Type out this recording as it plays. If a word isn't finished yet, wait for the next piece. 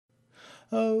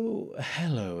Oh,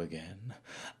 hello again.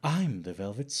 I'm the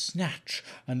Velvet Snatch,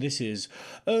 and this is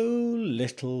Oh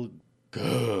Little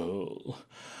Girl,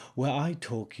 where I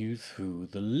talk you through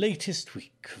the latest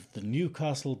week of the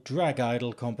Newcastle Drag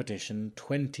Idol Competition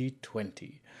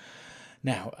 2020.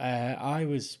 Now, I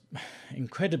was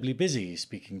incredibly busy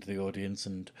speaking to the audience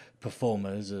and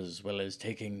performers, as well as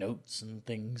taking notes and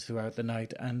things throughout the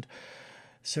night, and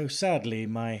so sadly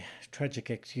my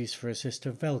tragic excuse for a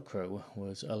sister Velcro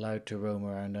was allowed to roam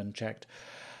around unchecked.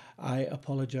 I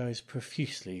apologise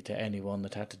profusely to anyone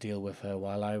that had to deal with her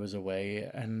while I was away,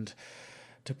 and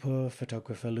to poor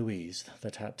photographer Louise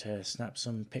that had to snap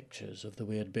some pictures of the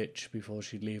weird bitch before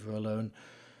she'd leave her alone.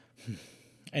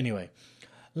 Anyway,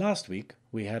 last week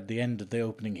we had the end of the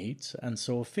opening heats and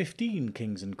saw 15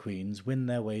 kings and queens win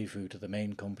their way through to the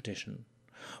main competition.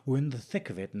 We're in the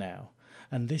thick of it now,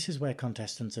 and this is where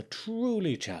contestants are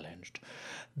truly challenged.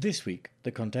 This week,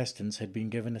 the contestants had been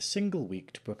given a single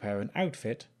week to prepare an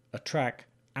outfit, a track,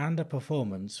 and a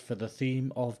performance for the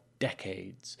theme of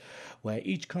decades, where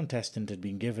each contestant had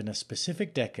been given a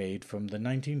specific decade from the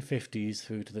 1950s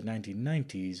through to the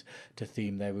 1990s to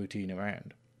theme their routine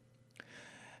around.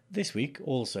 This week,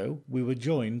 also, we were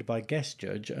joined by guest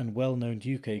judge and well-known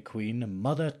UK queen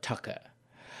Mother Tucker.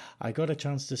 I got a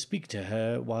chance to speak to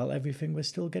her while everything was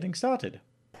still getting started.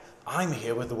 I'm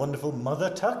here with the wonderful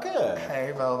Mother Tucker.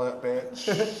 Hey, Velvet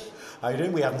bitch. How you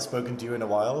doing? We haven't spoken to you in a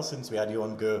while since we had you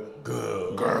on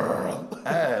GURL.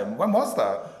 When was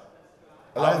that?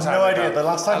 I have no idea. The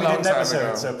last time we did an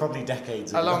episode, so probably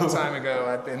decades ago. A long time ago.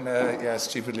 I've been,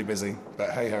 stupidly busy. But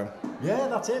hey-ho. Yeah,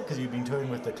 that's it, because you've been touring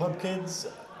with the Club Kids.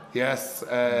 Yes,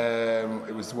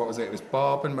 it was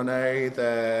Bob and Monet,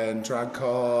 then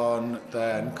DragCon,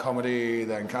 then comedy,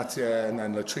 then Katya, and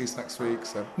then Latrice next week.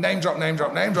 So name drop.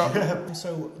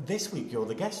 So this week you're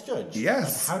the guest judge.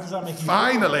 Yes. How does that make you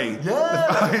Finally. feel?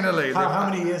 Yeah. Finally. How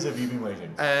many years have you been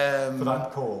waiting for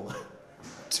that call?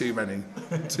 Too many.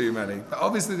 But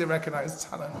obviously they recognise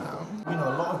talent now. You know,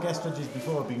 a lot of guest judges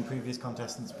before have been previous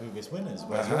contestants, previous winners,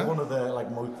 whereas you're one of the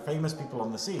most famous people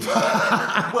on the scene.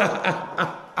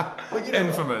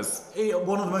 Infamous.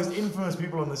 One of the most infamous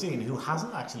people on the scene who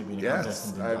hasn't actually been a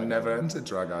contestant in Drag I've never entered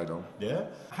Drag Idol. Yeah?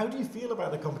 How do you feel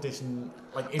about the competition?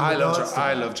 I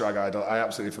love Drag Idol. I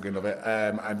absolutely fucking love it.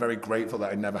 I'm very grateful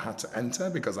that I never had to enter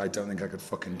because I don't think I could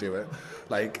fucking do it.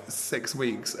 6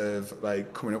 weeks of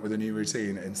coming up with a new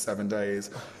routine in 7 days,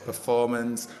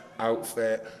 performance,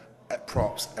 outfit,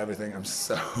 props, everything. I'm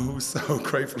so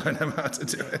grateful I never had to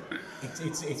do it.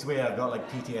 It's weird. I've got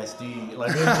PTSD. I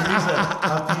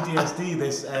have PTSD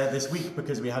this week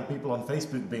because we had people on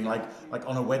Facebook being like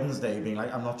on a Wednesday being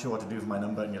like, I'm not sure what to do for my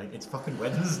number, and you're like, it's fucking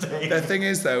Wednesday. The thing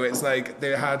is though, it's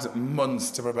they had months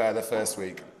to prepare the first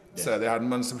week. Yeah. So they had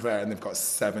months to prepare, and they've got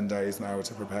 7 days now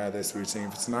to prepare this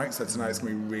routine for tonight. So tonight's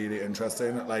going to be really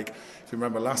interesting. If you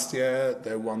remember last year,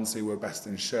 the ones who were best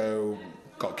in show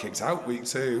got kicked out week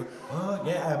 2. Oh,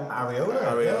 yeah,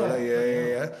 Ariola,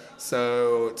 yeah.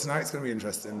 So tonight's going to be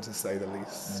interesting, to say the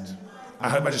least. I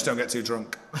hope I just don't get too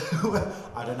drunk.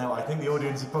 I don't know. I think the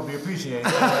audience would probably appreciate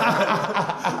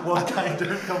what kind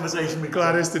of conversation we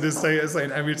Gladys did a status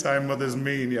saying every time Mother's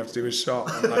mean, you have to do a shot.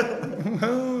 I'm like,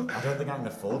 no. I don't think I can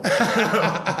afford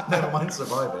that. Never mind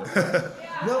Survivor.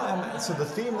 No, so the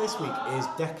theme this week is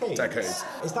decades. Decades.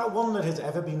 Is that one that has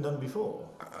ever been done before?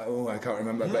 Oh, I can't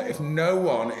remember. Yeah.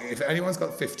 But if anyone's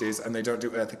got 50s and they don't do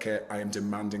Eartha Kitt, I am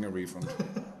demanding a refund.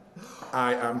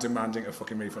 I am demanding a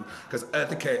fucking refund. Because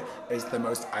Eartha Kitt is the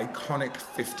most iconic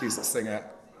 50s singer.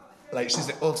 She's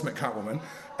the ultimate Catwoman.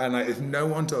 And if no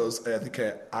one does Eartha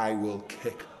Kitt, I will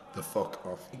kick the fuck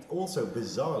off. Also,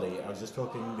 bizarrely, I was just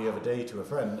talking the other day to a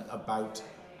friend about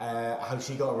how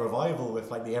she got a revival with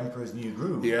The Emperor's New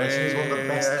Groove. Yeah, she's one of the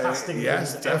best casting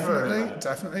things ever.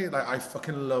 Definitely. I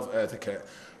fucking love Eartha Kitt.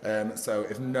 So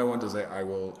if no one does it, I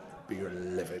will be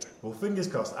livid. Well, fingers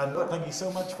crossed. And look, thank you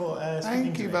so much for speaking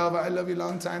Thank to you, me. Velvet. I love you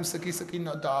long time. Sucky,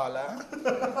 no dollar. Is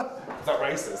that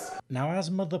racist? Now,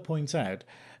 as Mother points out,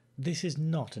 this is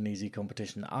not an easy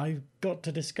competition. I've got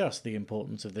to discuss the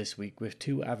importance of this week with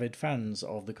 2 avid fans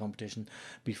of the competition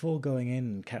before going in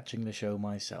and catching the show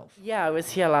myself. Yeah, I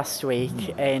was here last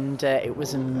week and it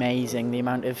was amazing. The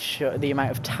amount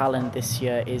of talent this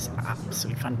year is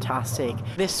absolutely fantastic.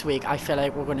 This week, I feel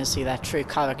like we're going to see their true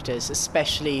characters,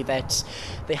 especially that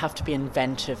they have to be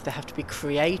inventive, they have to be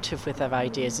creative with their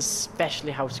ideas,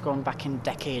 especially how it's gone back in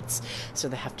decades. So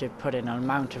they have to put in an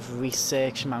amount of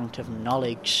research, amount of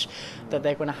knowledge. that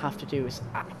they're going to have to do is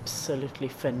absolutely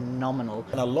phenomenal.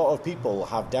 And a lot of people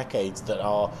have decades that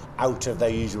are out of their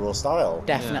usual style.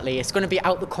 Definitely. It's going to be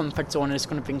out the comfort zone, and it's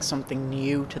going to bring something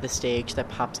new to the stage that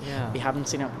perhaps we haven't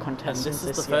seen out of contestants this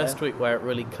this is the year. first week where it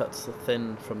really cuts the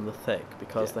thin from the thick,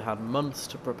 because they had months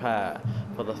to prepare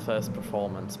for the first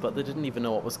performance, but they didn't even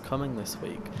know what was coming this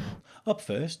week. Up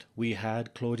first, we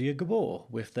had Claudia Gabor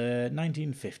with the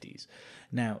 1950s.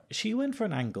 Now, she went for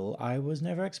an angle I was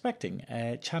never expecting,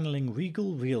 channeling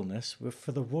regal realness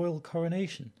for the royal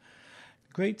coronation.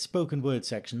 Great spoken word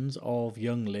sections of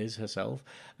young Liz herself,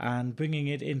 and bringing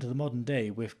it into the modern day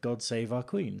with God Save Our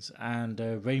Queens and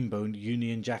a rainbow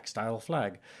Union Jack style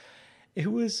flag.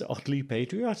 It was oddly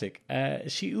patriotic.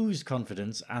 She oozed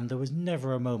confidence, and there was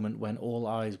never a moment when all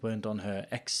eyes weren't on her,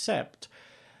 except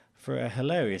for a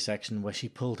hilarious section where she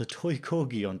pulled a toy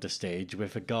corgi onto stage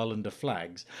with a garland of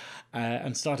flags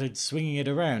and started swinging it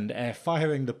around,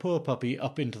 firing the poor puppy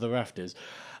up into the rafters.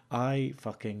 I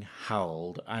fucking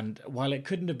howled, and while it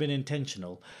couldn't have been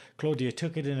intentional, Claudia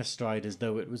took it in a stride as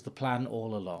though it was the plan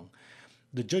all along.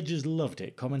 The judges loved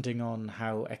it, commenting on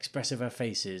how expressive her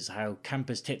face is, how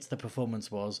campus tits the performance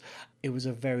was. It was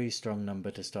a very strong number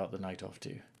to start the night off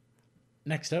to.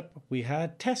 Next up, we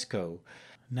had Tesco.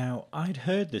 Now, I'd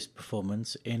heard this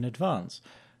performance in advance,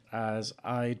 as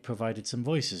I'd provided some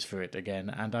voices for it again,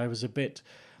 and I was a bit,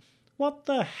 what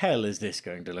the hell is this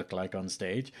going to look like on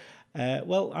stage?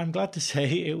 Well, I'm glad to say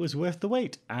it was worth the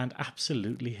wait, and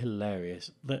absolutely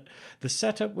hilarious. The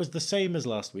setup was the same as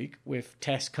last week, with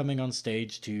Tess coming on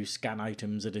stage to scan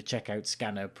items at a checkout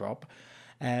scanner prop,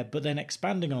 but then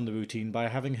expanding on the routine by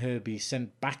having her be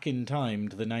sent back in time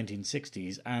to the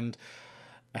 1960s and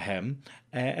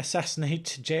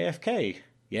assassinate JFK.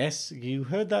 Yes, you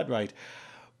heard that right.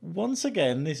 Once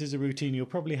again, this is a routine you'll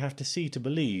probably have to see to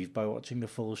believe by watching the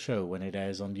full show when it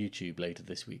airs on YouTube later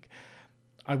this week.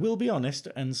 I will be honest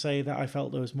and say that I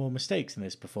felt there was more mistakes in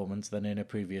this performance than in a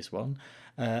previous one.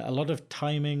 A lot of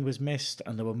timing was missed,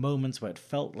 and there were moments where it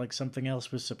felt like something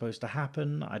else was supposed to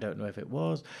happen. I don't know if it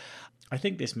was. I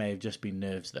think this may have just been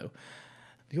nerves, though.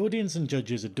 The audience and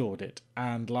judges adored it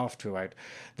and laughed throughout.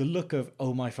 The look of,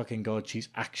 oh my fucking god, she's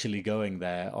actually going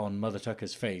there on Mother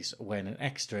Tucker's face when an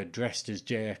extra dressed as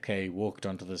JFK walked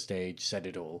onto the stage said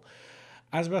it all.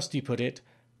 As Rusty put it,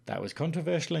 that was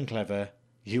controversial and clever.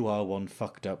 You are one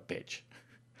fucked up bitch.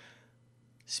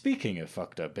 Speaking of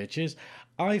fucked up bitches,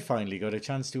 I finally got a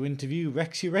chance to interview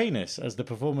Rex Uranus as the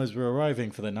performers were arriving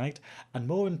for the night, and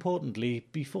more importantly,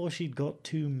 before she'd got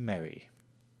too merry.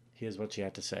 Here's what she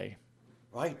had to say.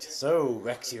 Right, so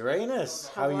Rex Uranus,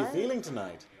 how are you feeling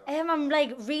tonight? I'm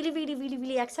like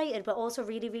really excited, but also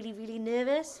really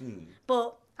nervous.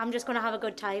 But I'm just gonna have a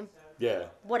good time, Yeah.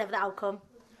 whatever the outcome.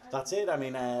 That's it. I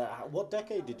mean, what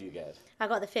decade did you get? I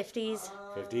got the 50s.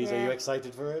 50s. Yeah. Are you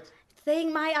excited for it?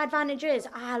 My advantage is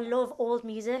I love old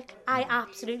music. I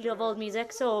absolutely love old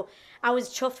music. So I was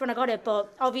chuffed when I got it.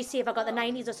 But obviously, if I got the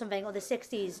 90s or something or the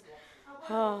 60s,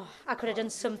 I could have done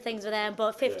some things with them.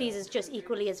 But 50s is just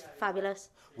equally as fabulous.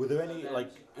 Were there any,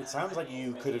 it sounds like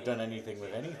you could have done anything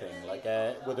with anything.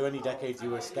 Were there any decades you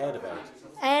were scared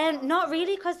about? Not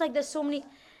really, because there's so many.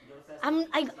 I'm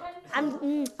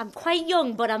quite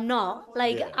young, but I'm not.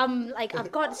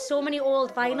 I've got so many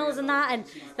old vinyls and that, and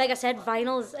like I said,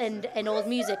 vinyls and old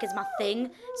music is my thing.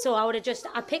 So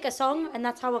I pick a song, and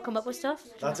that's how I come up with stuff.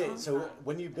 That's it. So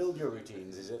when you build your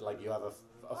routines, is it like you have a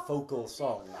focal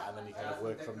song and then you kind of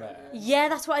work from there? Yeah,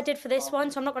 that's what I did for this one.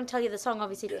 So I'm not going to tell you the song,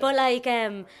 obviously. Yeah. But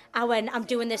I'm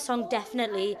doing this song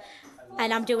definitely,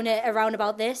 and I'm doing it around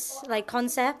about this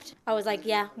concept. I was like,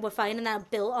 yeah, we're fine, and then I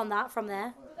built on that from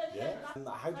there. Yeah. And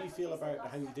how do you feel about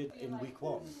how you did in week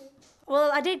one?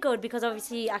 Well, I did good because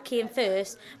obviously I came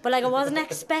first, but I wasn't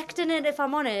expecting it, if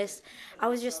I'm honest. I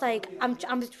was just I'm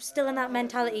still in that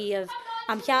mentality of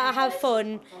I'm here to have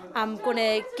fun. I'm going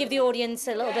to give the audience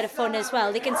a little bit of fun as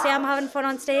well. They can say I'm having fun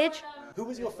on stage. Who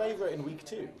was your favourite in week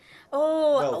two?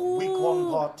 Week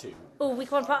one, part two.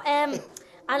 Week one, part...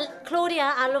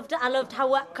 Claudia, I loved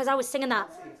how... Because I was singing that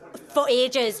for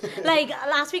ages.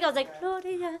 Last week I was like,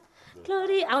 Claudia...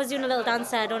 I was doing a little dance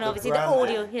there, I don't know, obviously the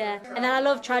audio, yeah. And then I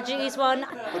love Tragedy's one.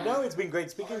 But no, it's been great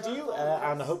speaking to you,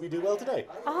 and I hope you do well today.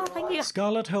 Oh, thank you.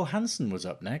 Scarlett Johansson was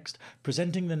up next,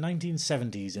 presenting the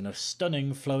 1970s in a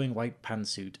stunning flowing white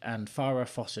pantsuit and Farrah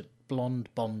Fawcett blonde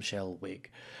bombshell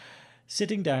wig.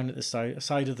 Sitting down at the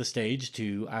side of the stage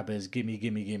to ABBA's Gimme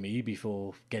Gimme Gimme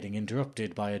before getting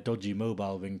interrupted by a dodgy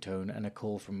mobile ringtone and a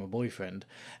call from a boyfriend,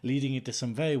 leading into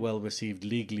some very well-received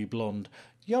Legally Blonde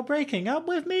 "You're breaking up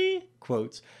with me?"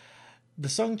 quotes. The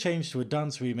song changed to a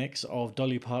dance remix of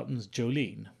Dolly Parton's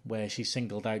Jolene, where she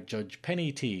singled out Judge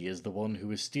Penny T as the one who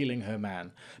was stealing her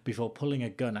man before pulling a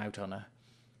gun out on her.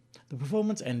 The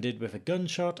performance ended with a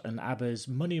gunshot and ABBA's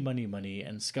Money, Money, Money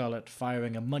and Scarlett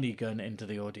firing a money gun into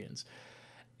the audience.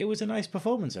 It was a nice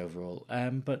performance overall,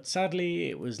 but sadly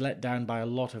it was let down by a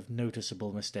lot of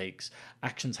noticeable mistakes,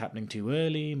 actions happening too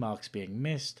early, marks being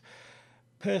missed.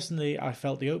 Personally, I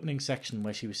felt the opening section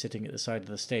where she was sitting at the side of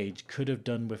the stage could have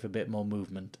done with a bit more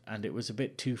movement, and it was a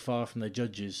bit too far from the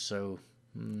judges, so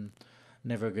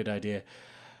never a good idea.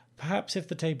 Perhaps if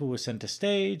the table was centre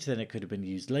stage, then it could have been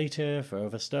used later for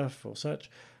other stuff or such.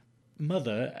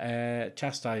 Mother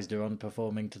chastised her on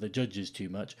performing to the judges too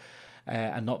much,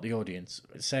 and not the audience,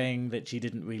 saying that she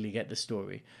didn't really get the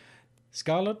story.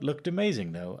 Scarlett looked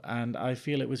amazing though, and I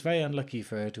feel it was very unlucky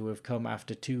for her to have come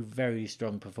after two very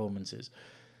strong performances.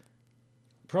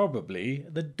 Probably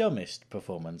the dumbest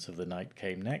performance of the night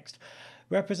came next.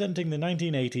 Representing the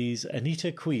 1980s,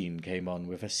 Anita Queen came on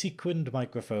with a sequined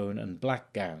microphone and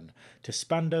black gown to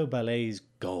Spandau Ballet's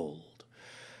Gold.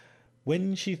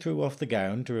 When she threw off the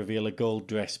gown to reveal a gold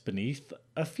dress beneath,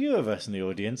 a few of us in the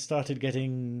audience started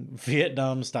getting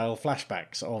Vietnam-style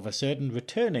flashbacks of a certain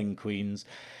returning Queen's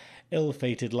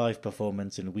ill-fated live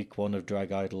performance in week 1 of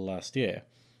Drag Idol last year.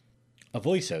 A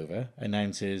voiceover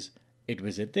announces, "It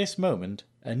was at this moment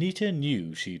Anita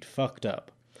knew she'd fucked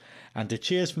up." And to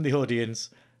cheers from the audience,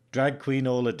 drag queen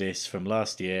Ola Dis from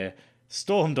last year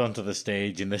stormed onto the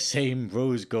stage in the same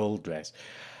rose gold dress.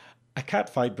 A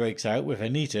catfight breaks out with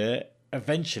Anita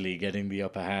eventually getting the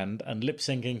upper hand and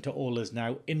lip-syncing to Ola's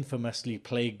now infamously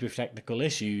plagued with technical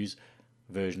issues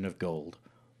version of Gold.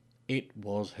 It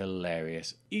was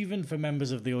hilarious. Even for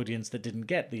members of the audience that didn't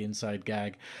get the inside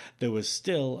gag, there was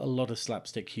still a lot of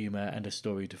slapstick humour and a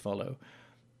story to follow.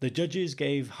 The judges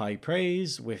gave high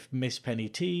praise, with Miss Penny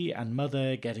T and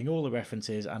Mother getting all the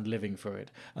references and living for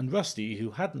it, and Rusty,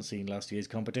 who hadn't seen last year's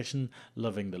competition,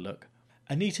 loving the look.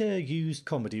 Anita used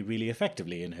comedy really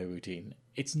effectively in her routine.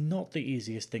 It's not the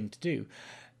easiest thing to do.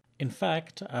 In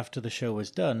fact, after the show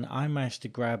was done, I managed to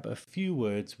grab a few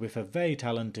words with a very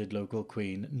talented local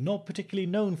queen, not particularly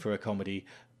known for a comedy,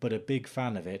 but a big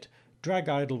fan of it, Drag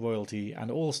Idol royalty and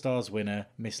All-Stars winner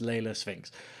Miss Layla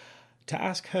Sphinx, to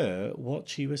ask her what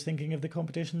she was thinking of the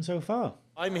competition so far.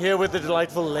 I'm here with the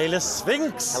delightful Layla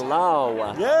Sphinx.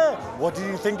 Hello. Yeah. What did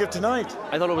you think of tonight?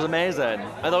 I thought it was amazing.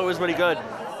 I thought it was really good.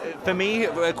 For me,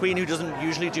 a queen who doesn't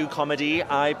usually do comedy,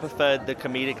 I preferred the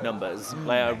comedic numbers.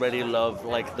 Like, I really love,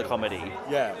 like, the comedy.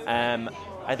 Yeah.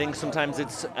 I think sometimes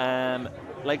it's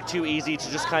like too easy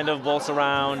to just kind of waltz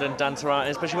around and dance around,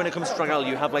 especially when it comes to Drag Idol.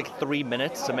 You have like 3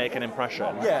 minutes to make an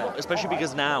impression. Yeah. Especially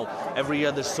because now every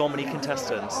year there's so many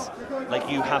contestants. Like,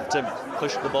 you have to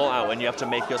push the ball out and you have to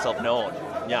make yourself known.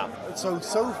 Yeah. So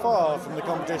far from the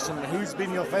competition, who's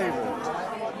been your favourite?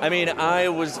 I mean, I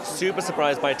was super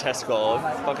surprised by Tesco.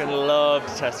 Fucking loved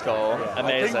Tesco. Yeah,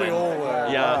 Amazing. I think we all were.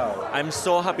 Yeah. Wow. I'm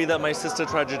so happy that my sister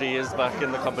Tragedy is back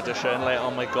in the competition. Like, oh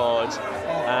my god.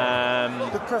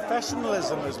 The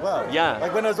professionalism as well. Yeah.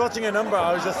 Like, when I was watching a number,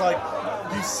 I was just like,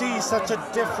 you see such a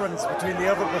difference between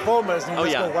the other performers, and you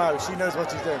just go, wow, she knows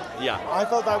what she's doing. Yeah. I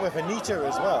felt that with Anita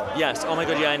as well. Yes, oh my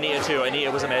god, yeah, Anita too.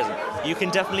 Anita was amazing. You can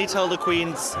definitely tell the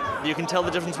queens, you can tell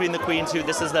the difference between the queens who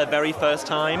this is their very first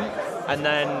time, and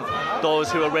then those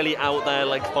who are really out there,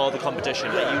 like, for the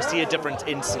competition. Like, you see a difference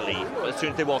instantly as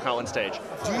soon as they walk out on stage.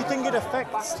 Do you think it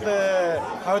affects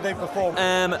how they perform?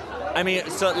 I mean,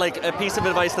 so, like, a piece of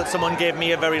advice that someone gave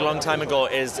me a very long time ago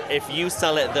is, if you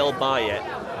sell it, they'll buy it.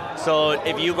 So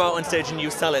if you go out on stage and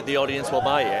you sell it, the audience will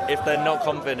buy it. If they're not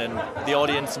confident, the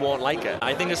audience won't like it.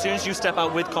 I think as soon as you step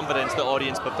out with confidence, the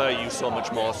audience prefer you so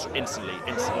much more instantly.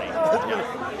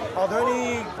 Yeah. Are there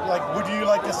any, like, would you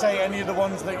like to say any of the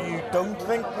ones that you don't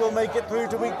think will make it through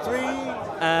to week 3?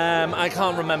 I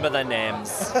can't remember their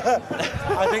names.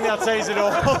 I think that says it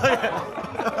all.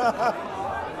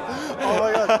 Oh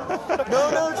my god.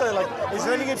 No, so, like, is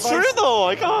there any advice? True though,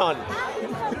 I can't.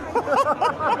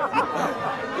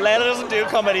 Layla doesn't do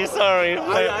comedy, sorry.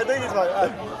 I think it's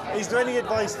like, is there any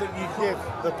advice that you give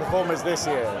the performers this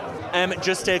year?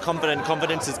 Just stay confident.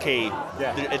 Confidence is key.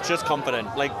 Yeah. It's just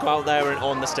confident. Like, go out there and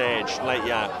on the stage. Like,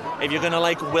 yeah. If you're gonna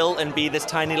like wilt and be this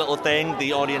tiny little thing,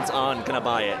 the audience aren't gonna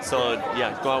buy it. So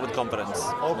yeah, go out with confidence.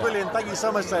 Oh, brilliant! Thank you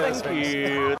so much, Layla. Thank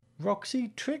you.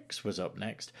 Roxy Trix was up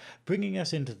next, bringing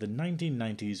us into the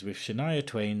 1990s with Shania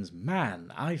Twain's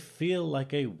Man, I Feel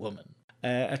Like a Woman.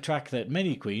 A track that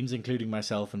many queens, including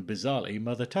myself and bizarrely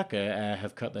Mother Tucker,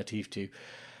 have cut their teeth to.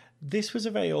 This was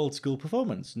a very old school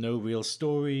performance, no real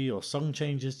story or song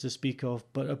changes to speak of,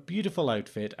 but a beautiful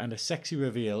outfit and a sexy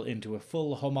reveal into a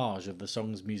full homage of the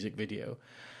song's music video.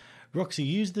 Roxy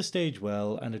used the stage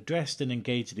well and addressed and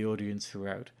engaged the audience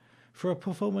throughout. For a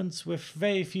performance with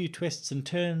very few twists and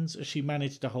turns, she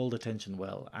managed to hold attention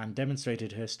well and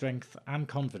demonstrated her strength and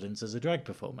confidence as a drag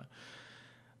performer.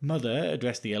 Mother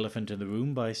addressed the elephant in the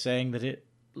room by saying that it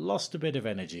lost a bit of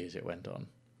energy as it went on.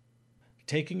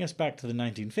 Taking us back to the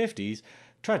 1950s,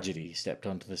 Tragedy stepped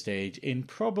onto the stage in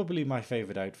probably my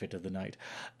favourite outfit of the night,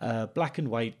 a black and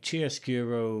white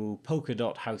chiaroscuro polka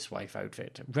dot housewife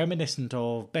outfit, reminiscent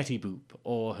of Betty Boop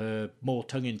or her more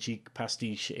tongue-in-cheek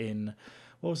pastiche in,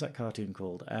 what was that cartoon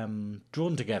called?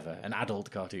 Drawn Together, an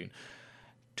adult cartoon.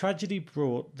 Tragedy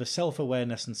brought the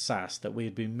self-awareness and sass that we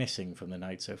had been missing from the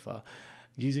night so far,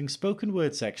 using spoken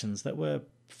word sections that were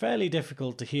fairly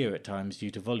difficult to hear at times due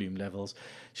to volume levels.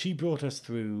 She brought us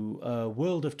through a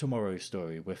World of Tomorrow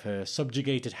story with her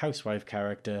subjugated housewife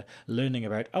character learning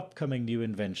about upcoming new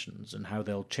inventions and how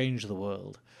they'll change the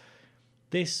world.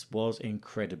 This was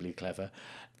incredibly clever,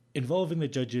 involving the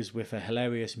judges with a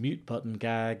hilarious mute button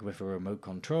gag with a remote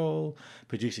control,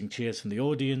 producing cheers from the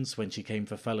audience when she came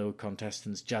for fellow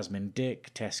contestants Jasmine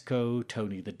Dick, Tess Coe,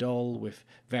 Tony the Doll, with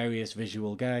various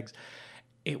visual gags.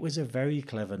 It was a very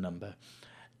clever number,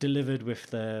 delivered with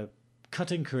the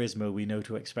cutting charisma we know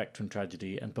to expect from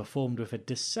Tragedy and performed with a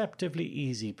deceptively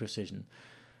easy precision.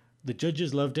 The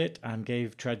judges loved it and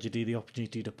gave Tragedy the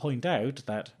opportunity to point out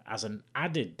that, as an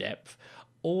added depth,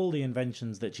 all the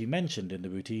inventions that she mentioned in the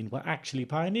routine were actually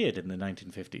pioneered in the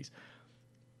 1950s.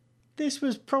 This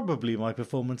was probably my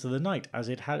performance of the night, as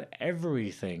it had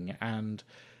everything and,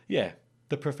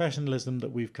 the professionalism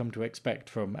that we've come to expect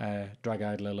from Drag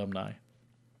Idol alumni.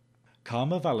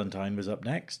 Karma Valentine was up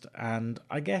next, and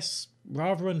I guess,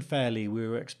 rather unfairly, we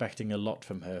were expecting a lot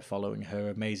from her following her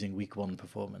amazing Week 1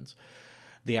 performance.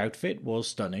 The outfit was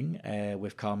stunning,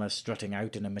 with Karma strutting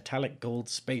out in a metallic gold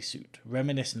spacesuit,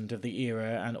 reminiscent of the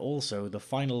era and also the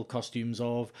final costumes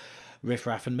of Riff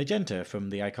Raff and Magenta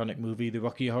from the iconic movie The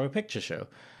Rocky Horror Picture Show.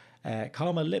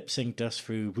 Karma lip-synced us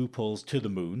through RuPaul's To the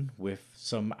Moon, with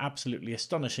some absolutely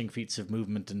astonishing feats of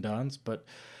movement and dance, but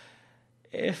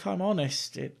if I'm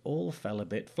honest, it all fell a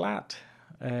bit flat.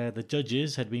 The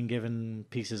judges had been given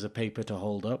pieces of paper to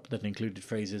hold up that included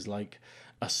phrases like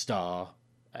a star,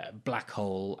 black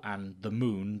hole, and the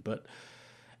moon, but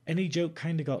any joke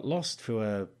kind of got lost through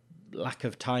a lack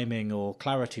of timing or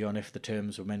clarity on if the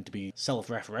terms were meant to be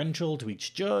self-referential to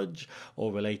each judge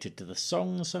or related to the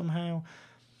song somehow.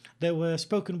 There were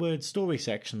spoken word story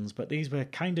sections, but these were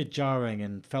kind of jarring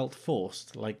and felt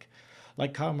forced, like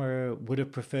Karma would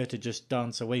have preferred to just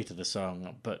dance away to the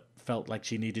song, but felt like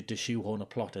she needed to shoehorn a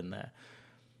plot in there.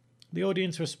 The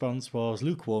audience response was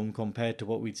lukewarm compared to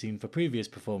what we'd seen for previous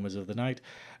performers of the night,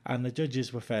 and the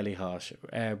judges were fairly harsh,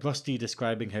 Rusty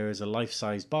describing her as a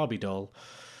life-sized Barbie doll,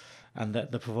 and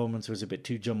that the performance was a bit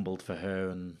too jumbled for her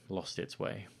and lost its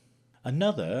way.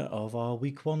 Another of our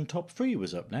Week 1 top 3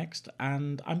 was up next,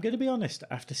 and I'm going to be honest,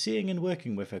 after seeing and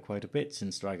working with her quite a bit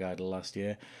since Drag Idol last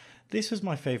year, this was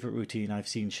my favourite routine I've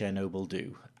seen Cher Noble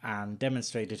do, and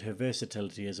demonstrated her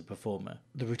versatility as a performer.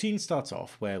 The routine starts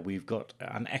off where we've got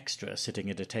an extra sitting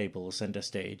at a table centre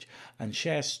stage, and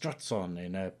Cher struts on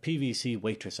in a PVC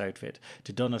waitress outfit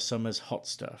to Donna Summer's Hot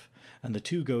Stuff, and the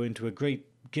two go into a great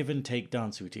give-and-take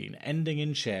dance routine, ending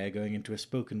in Cher going into a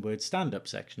spoken word stand-up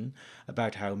section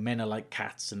about how men are like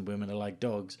cats and women are like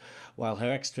dogs, while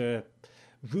her extra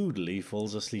rudely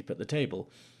falls asleep at the table.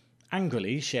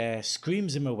 Angrily, Cher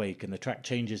screams him awake and the track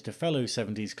changes to fellow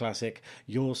 70s classic,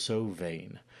 You're So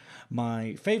Vain.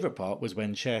 My favourite part was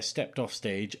when Cher stepped off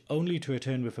stage only to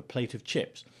return with a plate of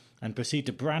chips and proceed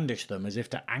to brandish them as if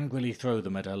to angrily throw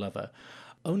them at her lover,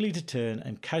 only to turn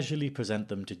and casually present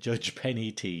them to Judge Penny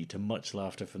T to much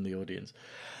laughter from the audience.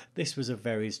 This was a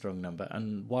very strong number,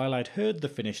 and while I'd heard the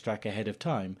finished track ahead of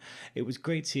time, it was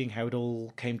great seeing how it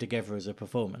all came together as a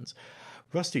performance.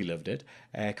 Rusty loved it,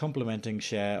 complimenting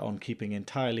Cher on keeping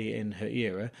entirely in her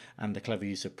era and the clever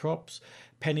use of props.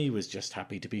 Penny was just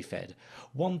happy to be fed.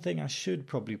 One thing I should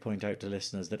probably point out to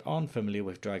listeners that aren't familiar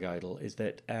with Drag Idol is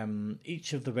that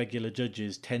each of the regular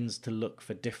judges tends to look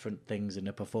for different things in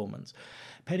a performance.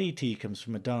 Penny T comes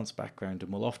from a dance background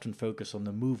and will often focus on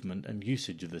the movement and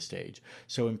usage of the stage,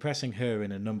 so impressing her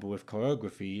in a number with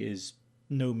choreography is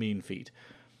no mean feat.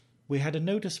 We had a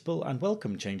noticeable and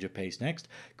welcome change of pace next.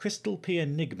 Crystal P.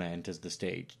 Enigma enters the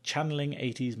stage, channeling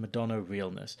 80s Madonna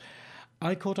realness.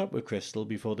 I caught up with Crystal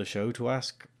before the show to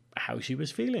ask how she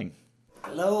was feeling.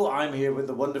 Hello, I'm here with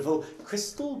the wonderful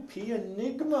Crystal P.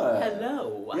 Enigma.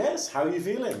 Hello. Yes, how are you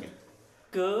feeling?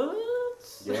 Good.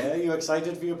 Yeah, you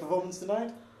excited for your performance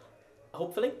tonight?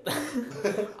 Hopefully.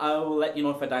 I will let you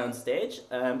know if I die on stage.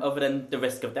 Other than the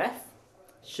risk of death,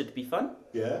 should be fun.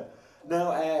 Yeah.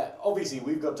 Now, obviously,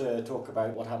 we've got to talk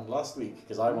about what happened last week,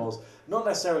 because I was not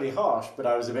necessarily harsh, but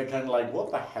I was a bit kind of like,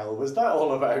 what the hell was that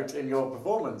all about in your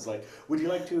performance? Like, would you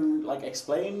like to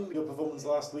explain your performance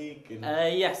last week?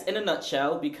 And... Yes, in a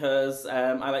nutshell, because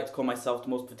I like to call myself the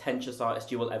most pretentious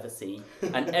artist you will ever see.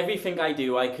 And everything I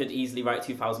do, I could easily write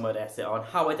a 2,000-word essay on.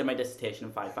 How I did my dissertation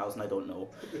in 5,000, I don't know.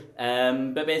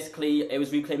 But basically, it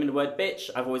was reclaiming the word bitch.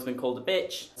 I've always been called a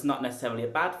bitch. It's not necessarily a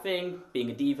bad thing, being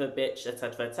a diva, bitch,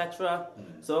 etc., etc.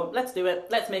 So let's do it.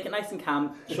 Let's make it nice and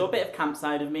camp. Show a bit of camp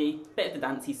side of me, bit of the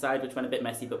dancey side, which went a bit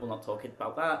messy, but we'll not talk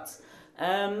about that.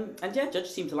 And yeah,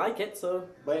 judges seemed to like it. So.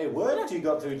 But it worked. You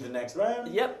got through to the next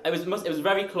round. Yep, it was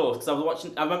very close because I was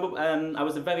watching. I remember I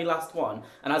was the very last one,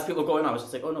 and as people were going on, I was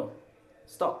just like, oh no,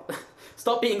 stop.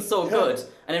 Stop being so good.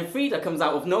 And then Frida comes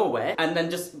out of nowhere and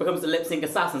then just becomes the lip sync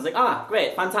assassin. It's like, ah,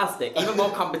 great, fantastic. Even more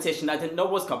competition I didn't know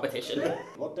was competition.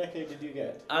 What decade did you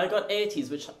get? I got 80s,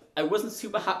 which I wasn't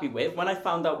super happy with. When I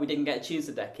found out we didn't get to choose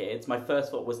the decades, my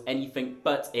first thought was anything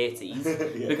but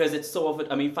 80s. Yeah. Because it's sort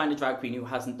of, find a drag queen who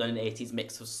hasn't done an 80s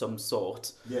mix of some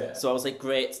sort. Yeah. So I was like,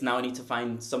 great, now I need to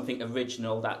find something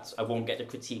original that I won't get a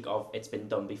critique of, it's been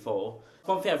done before.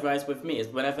 One thing I've realised with me is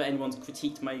whenever anyone's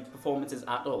critiqued my performances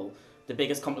at all, the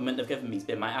biggest compliment they've given me has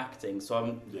been my acting. So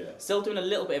I'm still doing a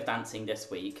little bit of dancing this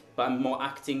week, but I'm more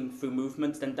acting through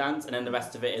movement than dance, and then the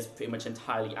rest of it is pretty much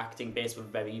entirely acting based with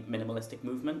very minimalistic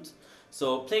movement.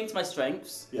 So playing to my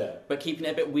strengths, but keeping it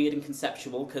a bit weird and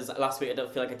conceptual, because last week I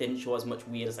don't feel like I didn't show as much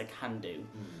weird as I can do.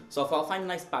 So I thought I'll find a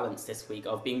nice balance this week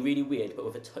of being really weird but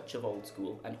with a touch of old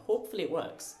school, and hopefully it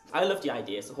works. I love the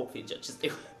idea, so hopefully the judges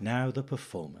do. Now the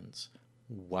performance.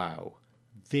 Wow.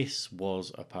 This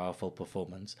was a powerful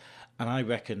performance, and I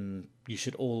reckon you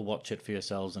should all watch it for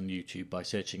yourselves on YouTube by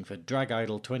searching for Drag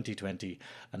Idol 2020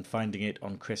 and finding it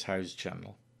on Chris Howe's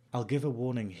channel. I'll give a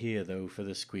warning here though for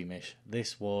the squeamish.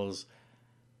 This was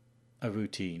a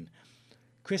routine.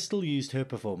 Crystal used her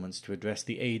performance to address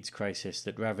the AIDS crisis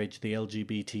that ravaged the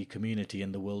LGBT community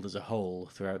and the world as a whole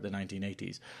throughout the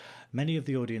 1980s. Many of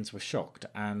the audience were shocked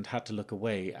and had to look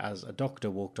away as a doctor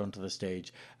walked onto the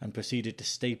stage and proceeded to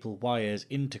staple wires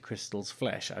into Crystal's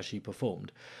flesh as she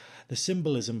performed. The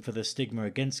symbolism for the stigma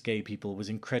against gay people was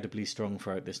incredibly strong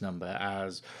throughout this number,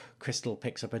 as Crystal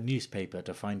picks up a newspaper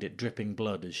to find it dripping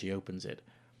blood as she opens it.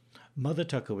 Mother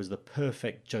Tucker was the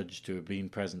perfect judge to have been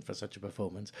present for such a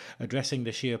performance, addressing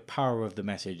the sheer power of the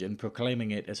message and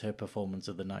proclaiming it as her performance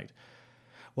of the night.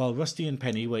 While Rusty and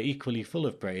Penny were equally full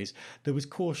of praise, there was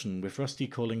caution, with Rusty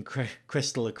calling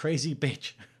Crystal a crazy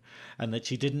bitch, and that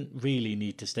she didn't really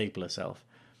need to staple herself.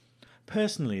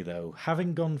 Personally, though,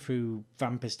 having gone through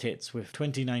Vampist Hits with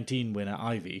 2019 winner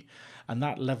Ivy, and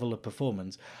that level of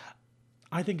performance,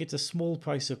 I think it's a small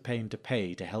price of pain to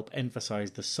pay to help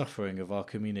emphasise the suffering of our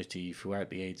community throughout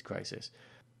the AIDS crisis.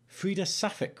 Frida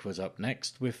Sapphic was up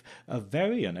next with a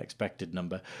very unexpected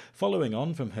number. Following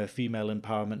on from her female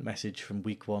empowerment message from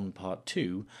Week 1 Part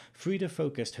 2, Frida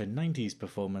focused her 90s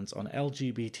performance on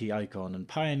LGBT icon and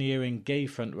pioneering gay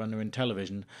frontrunner in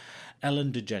television,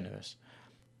 Ellen DeGeneres.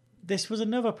 This was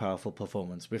another powerful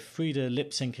performance, with Frida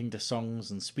lip-syncing to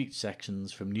songs and speech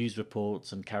sections from news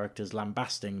reports and characters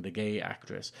lambasting the gay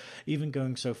actress, even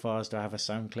going so far as to have a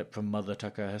sound clip from Mother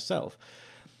Tucker herself.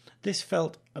 This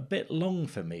felt a bit long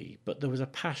for me, but there was a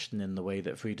passion in the way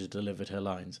that Frida delivered her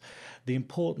lines, the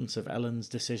importance of Ellen's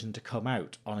decision to come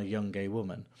out on a young gay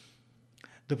woman.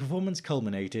 The performance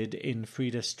culminated in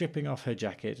Frida stripping off her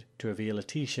jacket to reveal a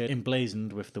t-shirt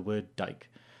emblazoned with the word dyke,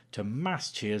 to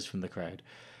mass cheers from the crowd.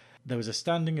 There was a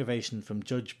standing ovation from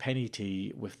Judge Penny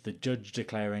T, with the judge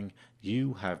declaring,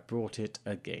 "You have brought it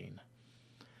again."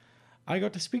 I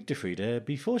got to speak to Frida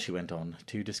before she went on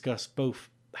to discuss both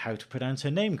how to pronounce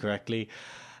her name correctly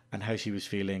and how she was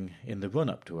feeling in the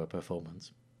run-up to her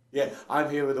performance. Yeah, I'm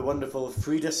here with the wonderful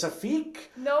Frida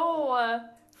Sapphic. No,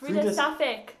 Frida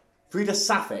Sapphic. Frida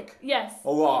Sapphic? Yes.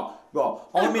 All right.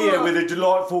 I'm here with a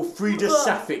delightful Frida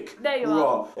Sapphic. There you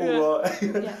are. All right.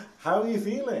 Yeah. How are you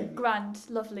feeling? Grand,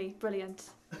 lovely,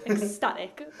 brilliant,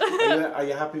 ecstatic. Are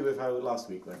you happy with how last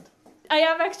week went? I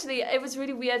am actually. It was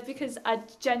really weird because I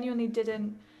genuinely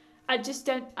didn't.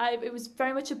 It was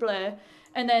very much a blur.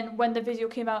 And then when the video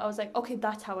came out, I was like, okay,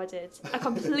 that's how I did. I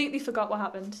completely forgot what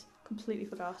happened. Completely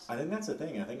forgot. I think that's the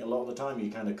thing. I think a lot of the time you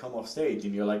kind of come off stage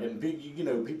and you're like, and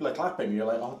people are clapping, and you're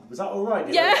like, oh, was that all right?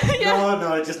 Like,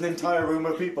 No, just an entire room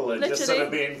of people are just sort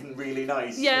of being really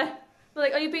nice. Yeah. But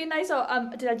like, are you being nice, or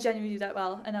did I genuinely do that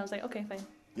well? And I was like, okay, fine.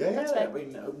 Yeah. I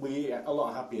mean, we're a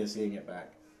lot happier seeing it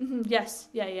back. Mm-hmm. Yes.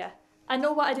 Yeah. I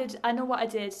know what I did,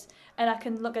 and I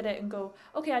can look at it and go,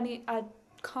 okay, I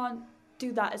can't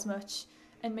do that as much,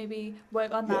 and maybe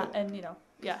work on that, and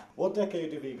Yeah. What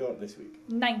decade have you got this week?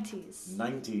 90s.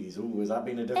 90s. Ooh, has that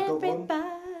been a difficult one?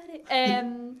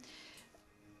 Everybody.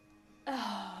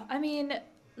 I mean,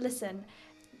 listen,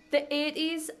 the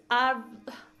 80s are...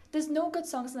 There's no good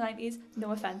songs in the 90s,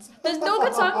 no offence. There's no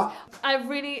good songs. I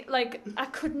really, I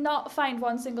could not find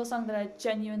one single song that I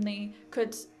genuinely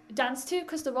could dance to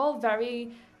because they're all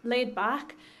very laid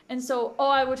back. And so,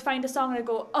 I would find a song and I'd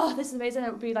go, oh, this is amazing.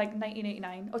 It would be like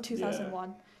 1989 or 2001.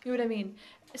 Yeah. You know what I mean?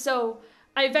 So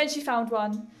I eventually found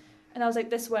one and I was like,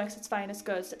 this works, it's fine, it's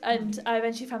good. And I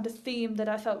eventually found a theme that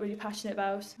I felt really passionate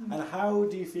about. And how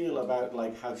do you feel about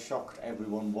how shocked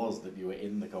everyone was that you were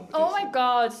in the competition? Oh my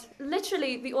God.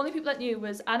 Literally, the only people that knew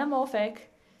was Anamorphic,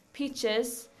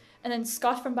 Peaches, and then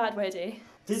Scott from Bad Way Day.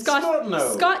 Did Scott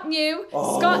know? Scott knew.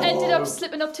 Oh. Scott ended up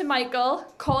slipping up to Michael,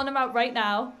 calling him out right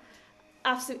now.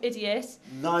 Absolute idiot.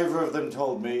 Neither of them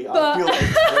told me. I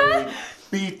feel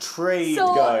betrayed,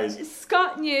 guys.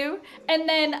 Scott knew, and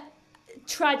then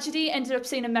Tragedy ended up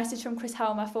seeing a message from Chris Howe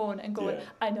on my phone and going,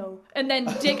 I know. And then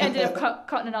Dick ended up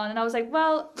cutting it on, and I was like,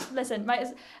 well, listen,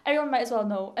 everyone might as well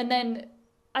know. And then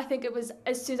I think it was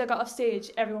as soon as I got off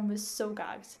stage, everyone was so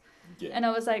gagged. Yeah. And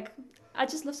I was like, I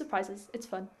just love surprises. It's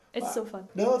fun. It's so fun.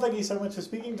 No, thank you so much for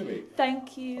speaking to me.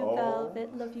 Thank you,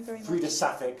 Velvet. Love you very much. Frida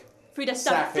Sapphic. Frida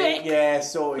Sapphic. Yeah,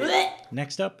 sorry.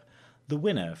 Next up, the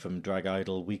winner from Drag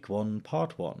Idol Week 1,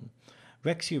 Part 1.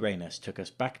 Rex Uranus took us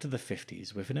back to the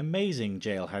 50s with an amazing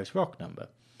jailhouse rock number.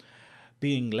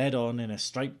 Being led on in a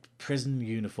striped prison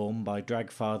uniform by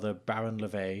drag father Baron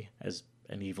LeVay as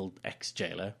an evil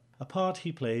ex-jailer, a part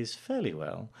he plays fairly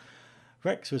well,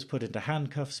 Rex was put into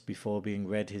handcuffs before being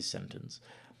read his sentence.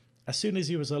 As soon as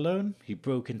he was alone, he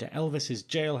broke into Elvis's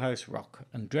jailhouse rock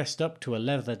and dressed up to a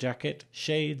leather jacket,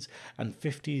 shades, and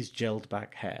 50s gelled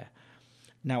back hair.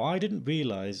 Now, I didn't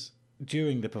realise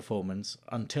during the performance,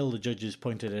 until the judges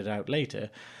pointed it out later,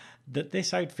 that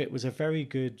this outfit was a very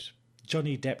good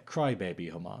Johnny Depp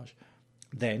crybaby homage.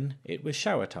 Then it was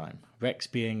shower time, Rex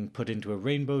being put into a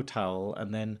rainbow towel,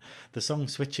 and then the song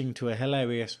switching to a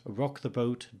hilarious Rock the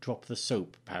Boat, Drop the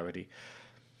Soap parody.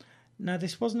 Now,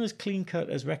 this wasn't as clean-cut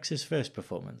as Rex's first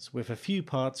performance, with a few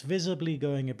parts visibly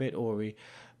going a bit awry,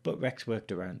 but Rex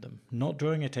worked around them, not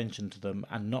drawing attention to them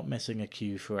and not missing a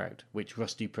cue throughout, which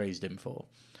Rusty praised him for.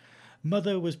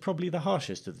 Mother was probably the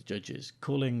harshest of the judges,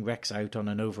 calling Rex out on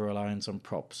an over-reliance on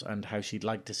props and how she'd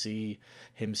like to see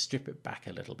him strip it back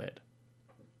a little bit.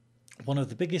 One of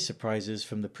the biggest surprises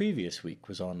from the previous week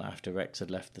was on after Rex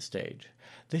had left the stage.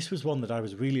 This was one that I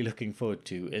was really looking forward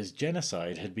to, as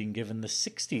Genocide had been given the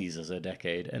 60s as a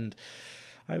decade, and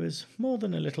I was more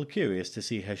than a little curious to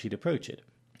see how she'd approach it.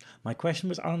 My question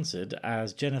was answered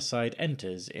as Genocide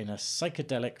enters in a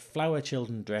psychedelic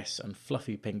flower-children dress and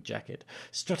fluffy pink jacket,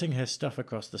 strutting her stuff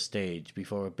across the stage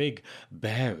before a big,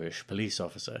 bearish police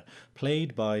officer,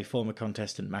 played by former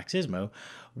contestant Maxismo,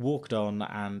 walked on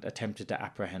and attempted to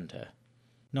apprehend her.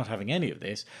 Not having any of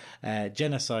this,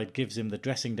 Genocide gives him the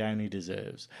dressing down he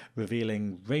deserves,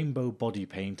 revealing rainbow body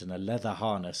paint and a leather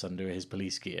harness under his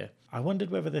police gear. I wondered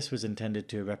whether this was intended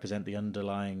to represent the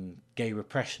underlying gay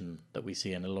repression that we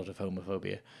see in a lot of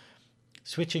homophobia.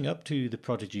 Switching up to the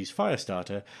Prodigy's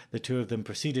Firestarter, the two of them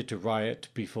proceeded to riot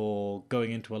before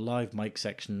going into a live mic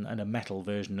section and a metal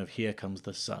version of Here Comes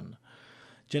the Sun.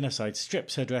 Genocide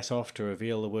strips her dress off to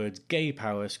reveal the words gay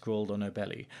power scrawled on her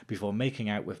belly, before making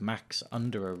out with Max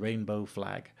under a rainbow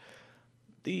flag.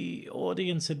 The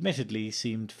audience admittedly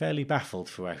seemed fairly baffled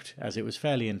throughout, as it was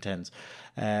fairly intense,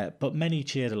 but many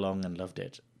cheered along and loved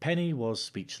it. Penny was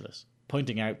speechless,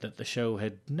 pointing out that the show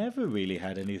had never really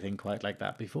had anything quite like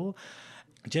that before.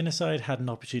 Genocide had an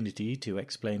opportunity to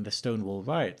explain the Stonewall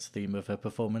Riots theme of her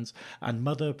performance, and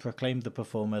Mother proclaimed the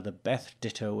performer the Beth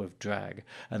Ditto of drag,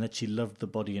 and that she loved the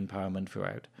body empowerment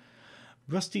throughout.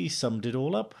 Rusty summed it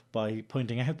all up by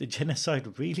pointing out that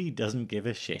Genocide really doesn't give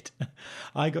a shit.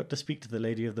 I got to speak to the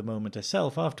lady of the moment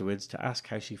herself afterwards to ask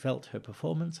how she felt her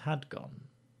performance had gone.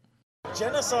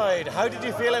 Genocide, how did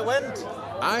you feel it went?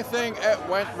 I think it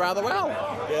went rather well.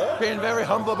 Yeah? Being very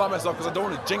humble about myself because I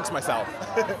don't want to jinx myself.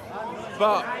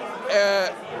 But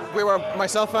we were,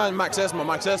 myself and Maxismo.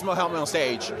 Maxismo helped me on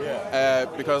stage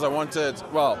because I wanted,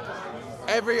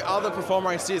 every other performer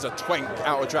I see is a twink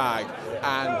out of drag.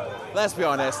 And let's be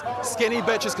honest, skinny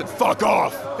bitches can fuck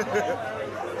off.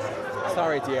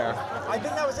 Sorry, dear. I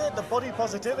think that was it. The body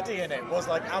positivity in it was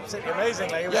like absolutely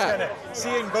amazing. Like it was kind of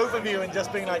seeing both of you and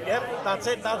just being like, yep, that's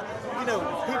it. That,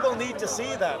 people need to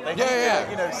see that. They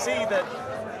need to, see that.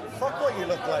 Fuck what you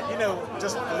look like.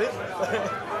 Just live.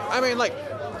 I mean,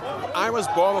 I was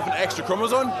born with an extra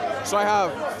chromosome, so I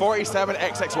have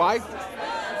 47XXY.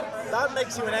 that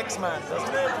makes you an X-Man,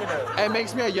 doesn't it? You know. It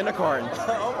makes me a unicorn.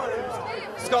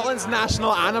 Scotland's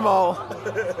national animal.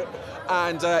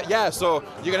 And so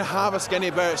you're going to have a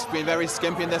skinny bitch being very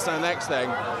skimpy in this and the next thing,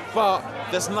 but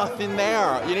there's nothing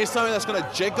there. You need something that's going to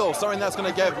jiggle, something that's going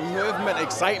to give movement,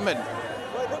 excitement.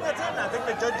 Well, I think that's it. I think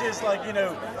the judges, liked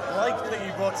that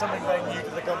you brought something very new to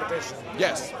the competition.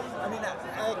 Yes. I mean,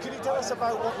 could you tell us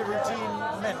about what the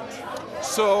routine meant?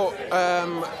 So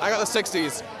I got the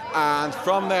 60s, and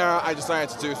from there I decided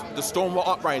to do the Stonewall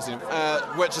Uprising,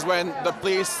 which is when the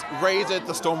police raided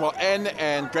the Stonewall Inn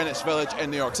in Greenwich Village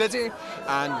in New York City,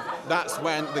 and that's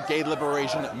when the gay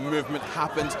liberation movement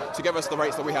happened to give us the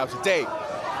rights that we have today.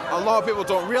 A lot of people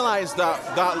don't realise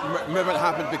that movement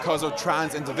happened because of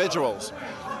trans individuals.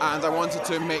 And I wanted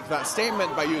to make that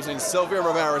statement by using Sylvia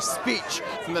Rivera's speech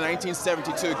from the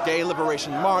 1972 Gay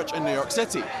Liberation March in New York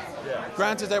City. Yeah.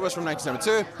 Granted, it was from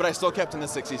 1972, but I still kept in the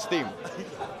 60s theme.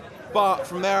 But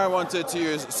from there, I wanted to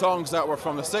use songs that were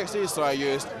from the 60s, so I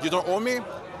used You Don't Own Me,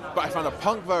 but I found a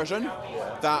punk version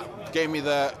that gave me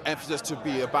the emphasis to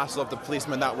be a battle of the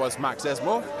policeman that was Max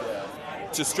Esmo.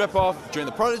 To strip off during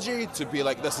the Prodigy, to be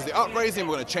like, this is the uprising,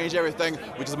 we're going to change everything,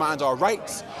 we demand our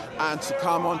rights, and to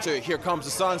come on to Here Comes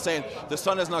the Sun, saying, the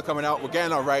sun is now coming out, we're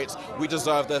getting our rights, we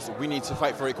deserve this, we need to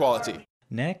fight for equality.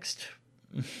 Next,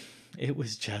 it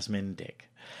was Jasmine Dick.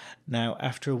 Now,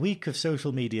 after a week of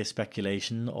social media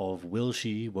speculation of will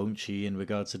she, won't she, in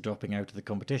regards to dropping out of the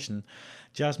competition,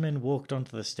 Jasmine walked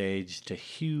onto the stage to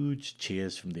huge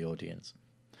cheers from the audience.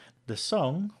 The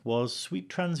song was Sweet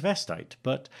Transvestite,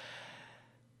 but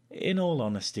in all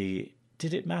honesty,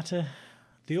 did it matter?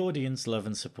 The audience love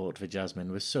and support for Jasmine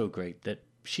was so great that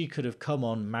she could have come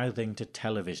on mouthing to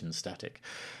television static,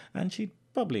 and she'd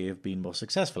probably have been more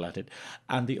successful at it,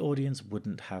 and the audience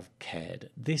wouldn't have cared.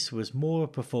 This was more a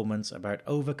performance about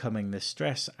overcoming the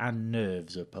stress and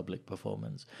nerves of public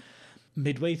performance.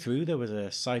 Midway through, there was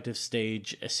a sight of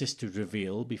stage assisted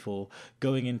reveal before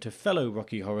going into fellow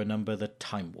Rocky Horror number The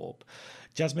Time Warp.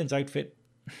 Jasmine's outfit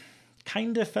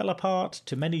kind of fell apart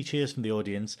to many cheers from the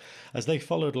audience as they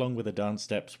followed along with the dance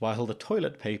steps while the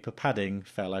toilet paper padding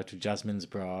fell out of Jasmine's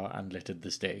bra and littered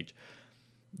the stage.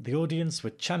 The audience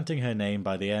were chanting her name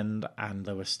by the end, and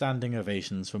there were standing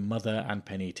ovations from Mother and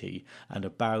Penny T, and a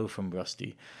bow from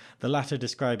Rusty, the latter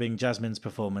describing Jasmine's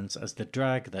performance as the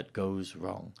drag that goes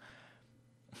wrong.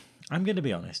 I'm going to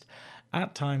be honest,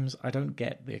 at times I don't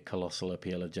get the colossal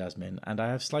appeal of Jasmine, and I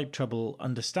have slight trouble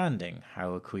understanding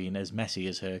how a queen as messy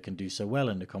as her can do so well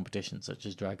in a competition such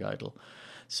as Drag Idol.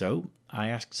 So I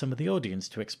asked some of the audience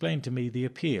to explain to me the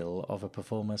appeal of a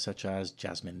performer such as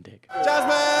Jasmine Dick.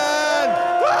 Jasmine!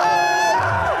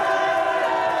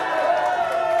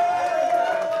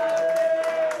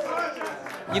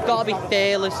 You've got to be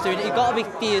fearless doing it, you've got to be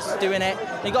fierce doing it,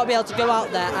 you've got to be able to go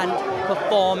out there and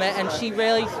perform it, and she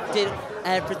really did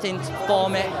everything to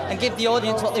perform it and give the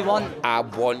audience what they want. I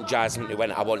want Jasmine to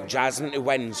win. I want Jasmine to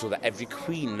win so that every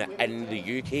queen in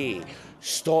the UK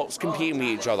stops competing with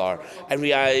each other and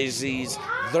realises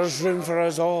there's room for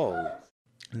us all.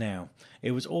 Now,